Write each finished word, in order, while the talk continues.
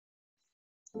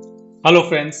Hello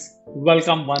friends,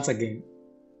 welcome once again.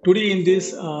 Today in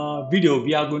this video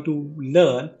we are going to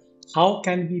learn how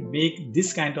can we make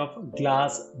this kind of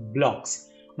glass blocks.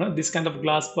 This kind of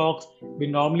glass blocks we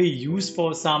normally use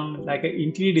for some like an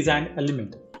interior design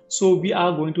element. So we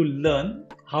are going to learn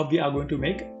how we are going to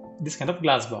make this kind of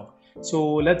glass block.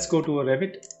 So let's go to a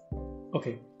Revit.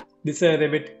 Okay, this is a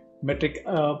Revit metric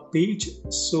page.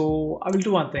 So I will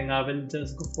do one thing. I will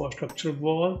just go for structure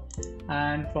wall,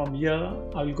 and from here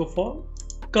I will go for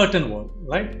curtain wall,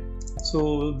 right?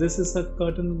 So this is a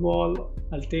curtain wall.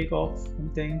 I'll take off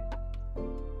something.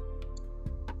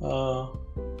 Uh,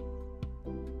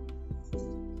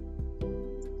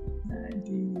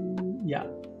 90, yeah.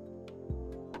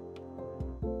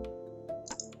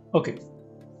 Okay,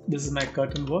 this is my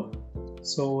curtain wall.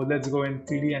 So let's go in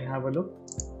 3D and have a look.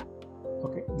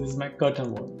 Okay, this is my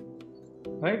curtain wall,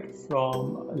 right,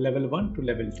 from level 1 to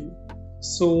level 2.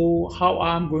 So how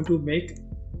I'm going to make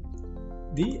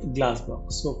the glass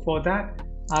block? So for that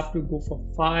I have to go for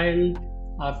file,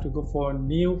 I have to go for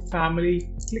new family,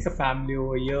 click a family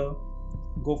over here,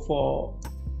 go for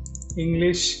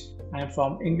English, and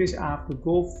from English I have to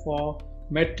go for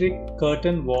metric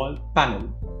curtain wall panel,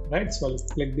 right? So I'll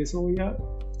click this over here,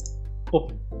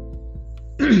 open.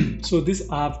 So this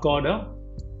I've got a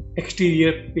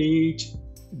exterior page,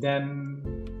 then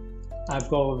I've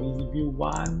got view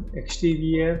 1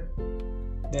 exterior,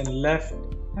 then left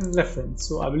and reference.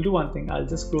 So I will do one thing, I'll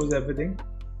just close everything,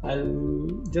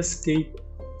 I'll just keep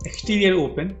exterior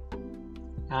open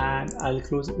and I'll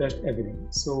close rest everything.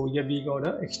 So here we got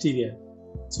a exterior.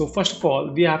 So first of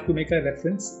all we have to make a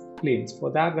reference planes.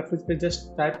 For that reference plane,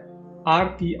 just type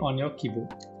RP on your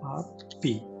keyboard,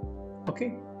 RP.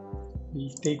 Okay, we'll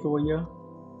take over here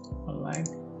online,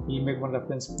 we'll make one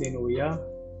reference plane over here.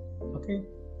 Okay,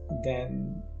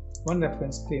 then one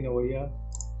reference plane over here.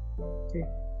 Okay,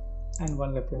 and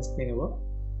one reference plane over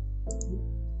here.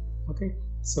 Okay,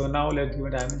 so now let's give a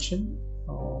dimension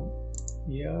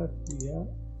here to here.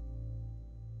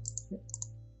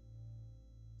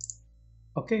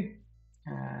 Okay,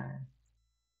 and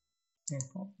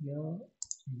from here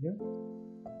to here.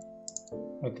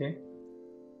 Okay,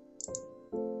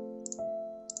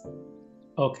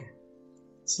 okay,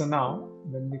 so now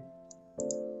when we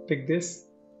pick this,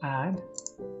 and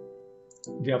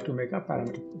we have to make a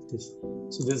parameter of this.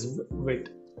 So this width,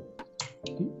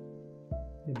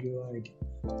 width,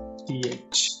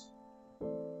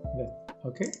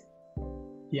 okay,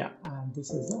 yeah, and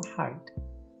this is the height.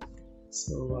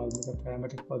 So I'll make a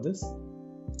parameter for this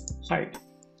height.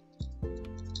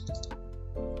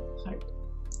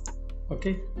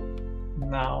 Okay,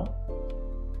 now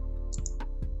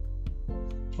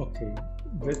okay,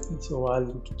 width. So I'll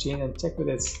need to change and check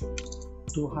whether it's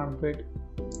 200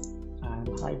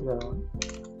 and height is around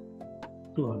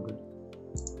 200.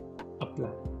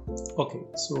 Apply. Okay,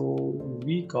 so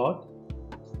we got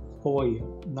over here.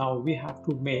 Now we have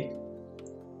to make,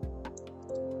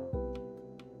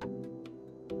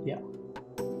 yeah,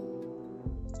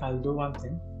 I'll do one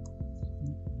thing.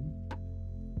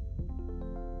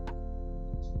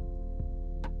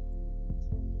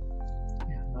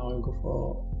 Yeah, now I'll go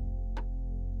for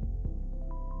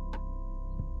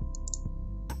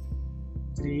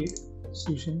create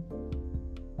solution.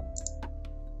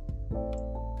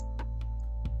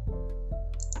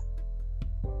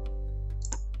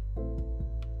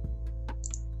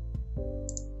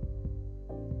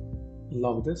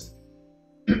 Log this.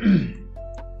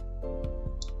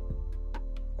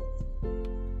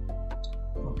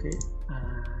 Okay,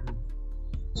 and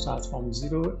starts from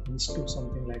 0 to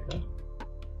something like a,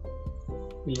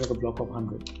 we'll make a block of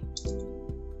 100.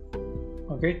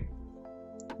 Okay,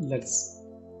 let's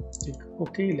click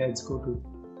OK. Let's go to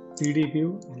 3D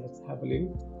view and let's have a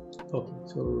look. Okay,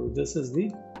 so this is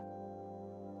the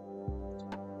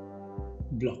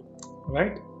block,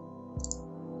 right?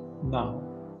 Now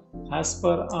as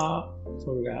per our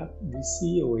photograph we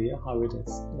see over here how it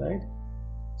is, right?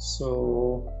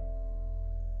 So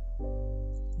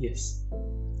yes,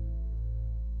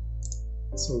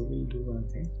 so we'll do one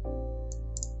thing.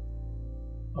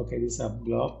 Okay, this is a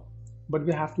block, but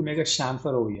we have to make a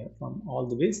chamfer over here. From all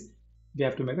the ways we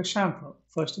have to make a chamfer.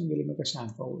 First we'll make a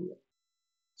chamfer over here.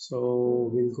 So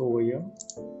we'll go over here,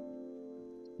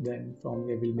 then from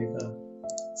here we'll make a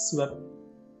swept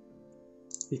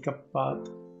pickup path.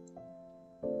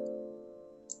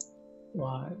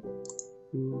 1,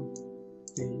 2,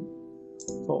 3,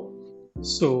 4.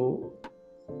 So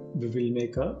we will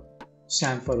make a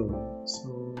chamfer over.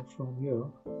 So from here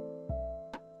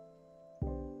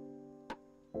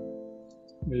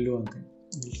we'll do one thing.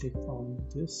 We'll take from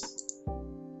this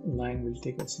line, we'll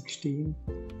take a 16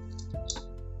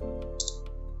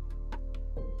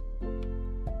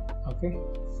 Okay,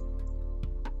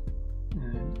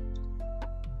 and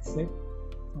except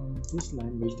on this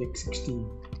line we'll take 16.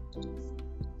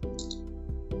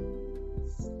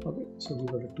 Okay, so we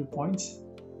got 2 points.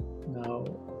 Now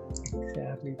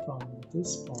exactly from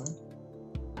this point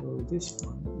to this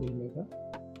point we'll make a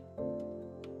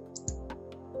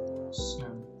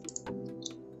sample.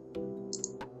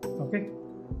 Okay,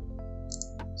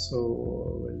 so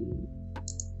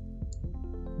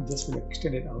we'll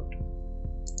extend it out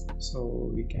so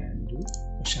we can do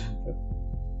a chamfer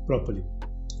properly.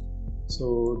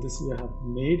 So this we have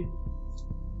made.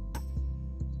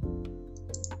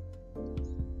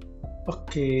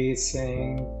 Okay,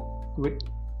 saying quit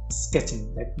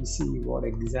sketching. Let me see what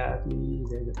exactly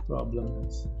the problem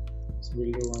is. So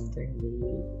we'll do one thing.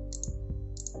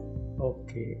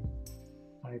 Okay,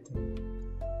 I think.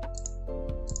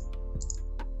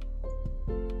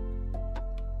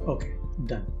 Okay,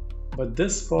 done. But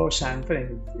this for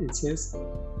chamfering, it says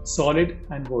solid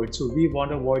and void. So we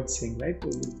want a void thing, right? So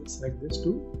we'll select this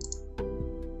to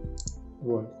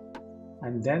void,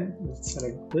 and then we'll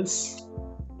select this.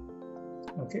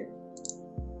 Okay,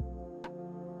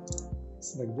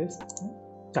 select this,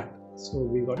 cut. So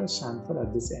we got a chamfer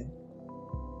at this end.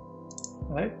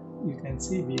 Right? You can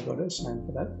see we got a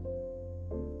chamfer at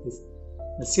this.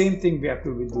 The same thing we have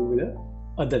to do with the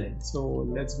other end. So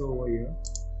let's go over here.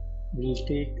 We'll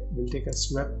take a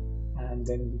sweep and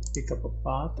then we'll pick up a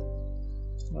path.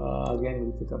 Again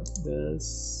we'll pick up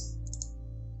this.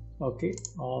 Okay,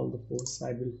 all the four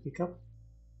sides will pick up.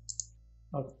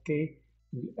 Okay,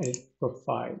 we'll edit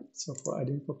profile. So for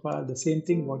edit profile, the same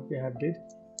thing what we have did.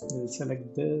 We'll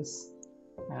select this,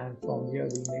 and from here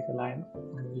we'll make a line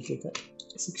and we'll take a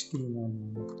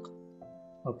 16.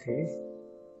 Okay,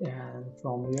 and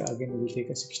from here again we'll take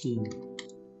a 16.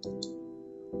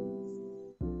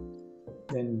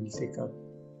 Then we'll take a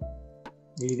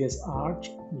radius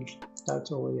arch, we'll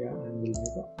touch over here and we'll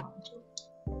make an arch.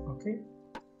 Okay,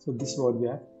 so this is what we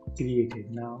have created.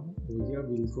 Now over here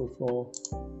we'll go for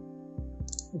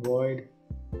void.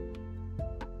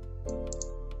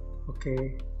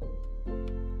 Okay,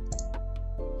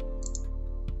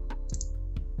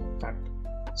 cut.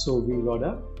 So we got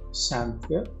a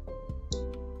chamfer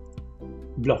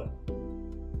block.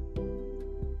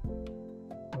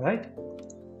 Right?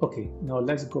 Okay, now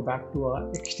let's go back to our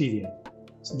exterior.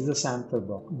 So this is a chamfer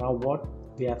block. Now what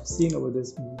we have seen over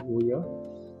this over here,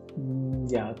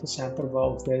 yeah, the chamfer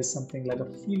box, there is something like a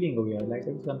feeling over here. Like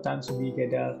sometimes we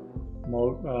get a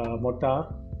mortar,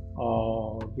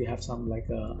 or we have some like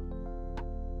a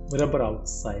rubber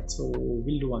outside. So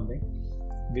we'll do one thing.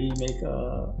 We'll make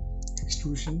a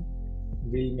extrusion.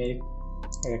 We'll make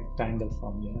a rectangle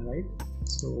from here, right?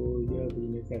 So here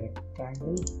we'll make a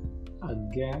rectangle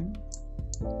again.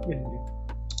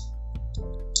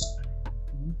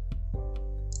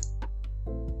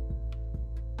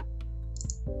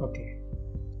 Okay,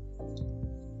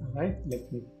 all right,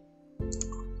 let me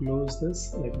close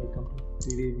this. Let me come to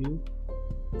 3D view.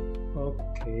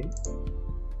 Okay,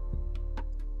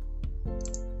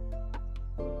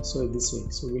 so this way.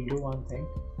 So we'll do one thing.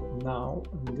 Now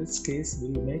in this case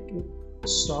we'll make it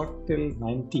short till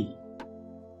 90.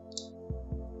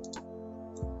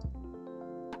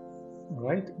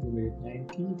 Right, we made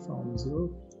 90 from 0.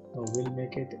 So we'll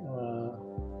make it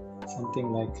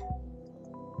something like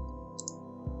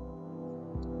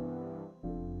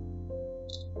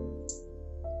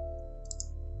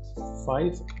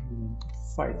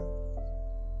 5.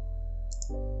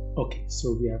 Okay,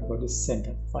 so we have got a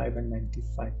center 5 and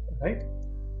 95, right?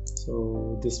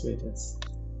 So this way it is.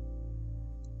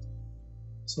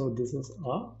 So this is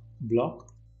a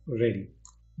block ready.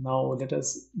 Now let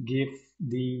us give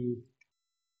the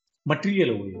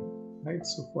material over here, right?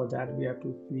 So for that we have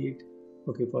to create.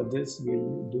 Okay, for this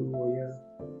we'll do over here,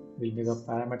 we'll make a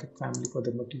parametric family for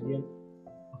the material.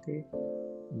 Okay,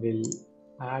 we'll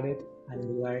add it and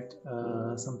we'll write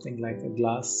something like a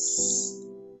glass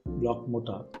block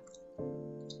mortar.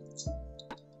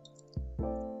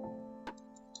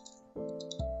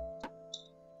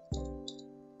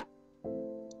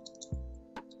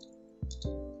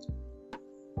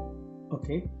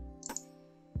 Okay,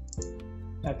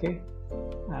 okay,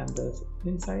 and the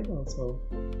inside also.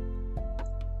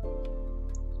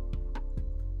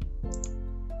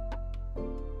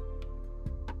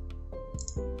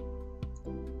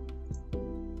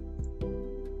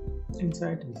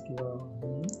 Inside is give a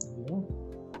here.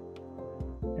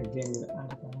 Again we'll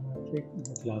add a parametric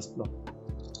the glass block.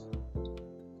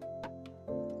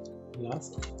 Glass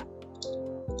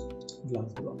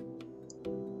block.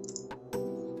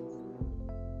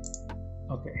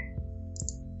 Okay,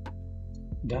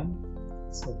 done.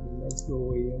 So let's go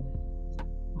over here.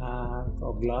 and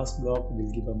for glass block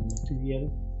we'll give a material.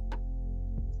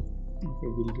 Okay,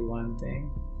 we'll do one thing.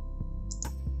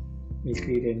 We'll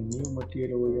create a new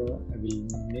material over here. I will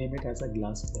name it as a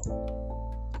glass block.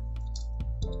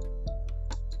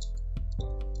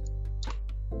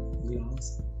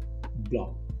 Glass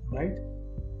block, right?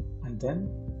 And then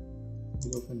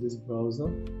we'll open this browser.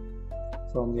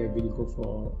 From there we'll go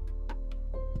for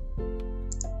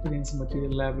Prince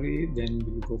Material Library, then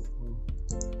we'll go for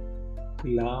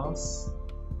glass.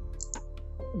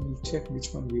 We'll check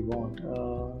which one we want.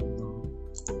 No.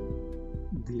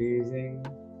 Glazing.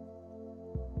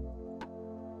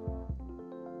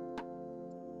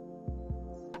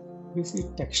 We see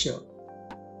texture.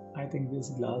 I think this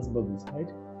glass bubbles, right?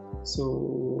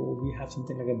 So we have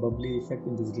something like a bubbly effect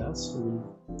in this glass. So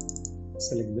we'll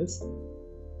select this.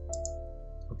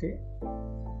 Okay.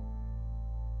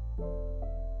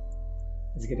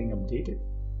 It's getting updated.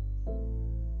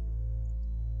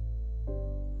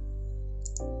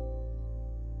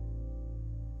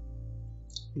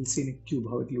 We'll see in a cube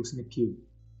how it looks in a cube.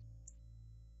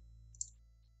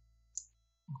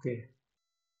 Okay,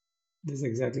 this is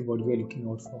exactly what we are looking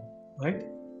out for, right?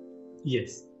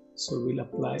 Yes. So we'll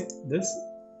apply this.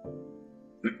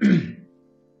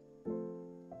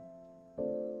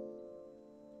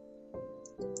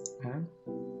 And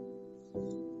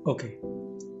okay,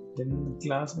 then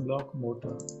glass block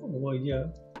motor over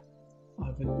here.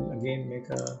 I will again make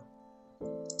a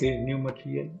new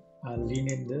material. I'll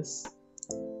rename this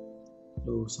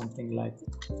to something like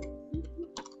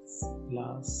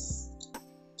glass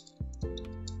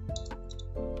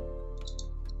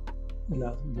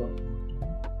block motor,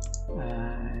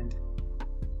 and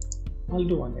I'll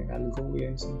do one thing. I'll go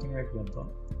in something like rubber.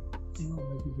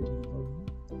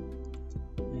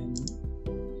 Maybe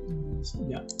and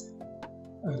yeah,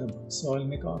 rubber. So I'll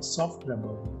make a soft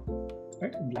rubber,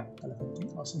 right? Black color something,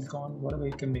 or silicone, whatever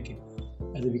you can make it.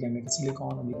 Either we can make a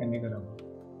silicone or we can make a rubber.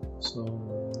 So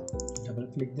double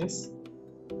click this.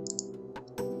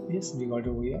 Yes, we got it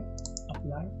over here.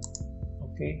 Apply.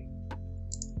 Okay.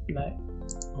 Apply.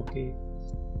 Okay.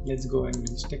 Let's go and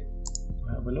stick.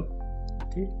 Have a look.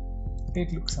 Okay.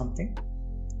 It looks something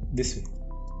this way.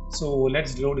 So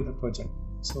let's load in the project.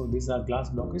 So this our glass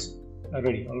block is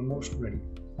ready, almost ready.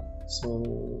 So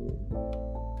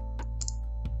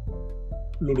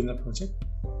load in the project.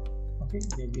 Okay,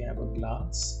 here we have a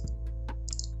glass.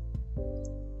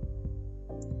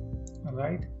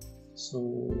 Alright, so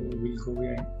we'll go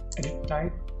here and edit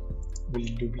type.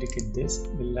 We'll duplicate this.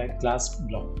 We'll write glass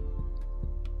block.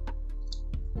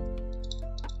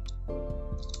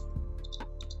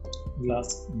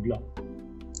 Glass block.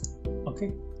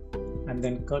 Okay, and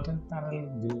then curtain panel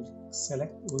will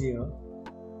select over here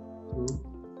to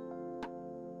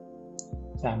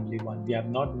family 1. We have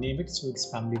not named it, so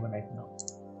it's family 1 right now.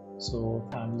 So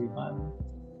family 1,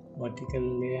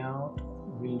 vertical layout.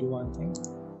 We'll do one thing.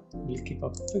 We'll keep a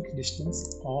fixed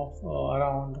distance of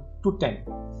around 210.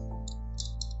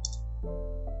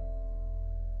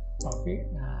 Okay,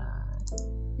 and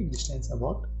fixed distance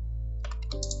about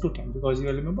 210, because you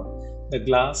remember the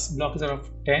glass block is around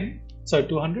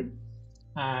 200,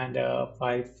 and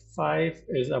 5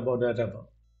 is about the rubber.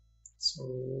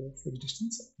 So fixed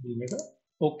distance, we'll make a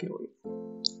okay over here.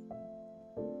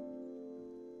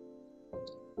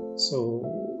 So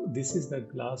this is the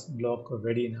glass block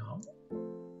ready now.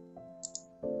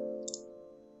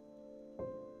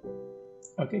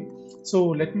 Okay, so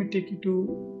let me take you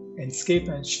to Enscape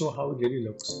and show how it really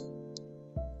looks.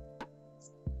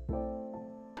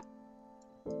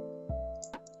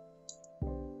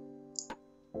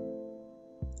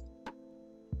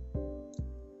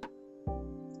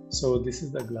 So this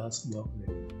is the glass block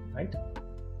ready, right?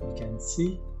 You can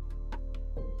see.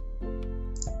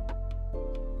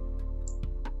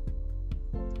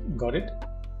 Got it?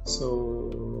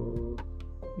 So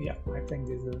yeah, I think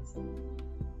this is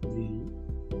the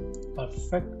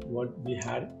perfect what we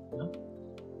had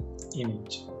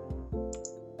image.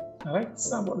 Alright,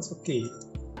 somewhat is okay.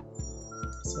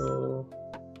 So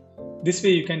this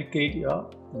way you can create your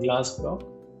glass block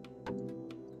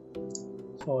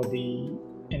for the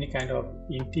any kind of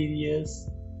interiors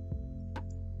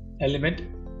element.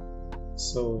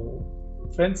 So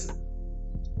friends,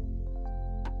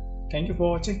 thank you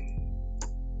for watching.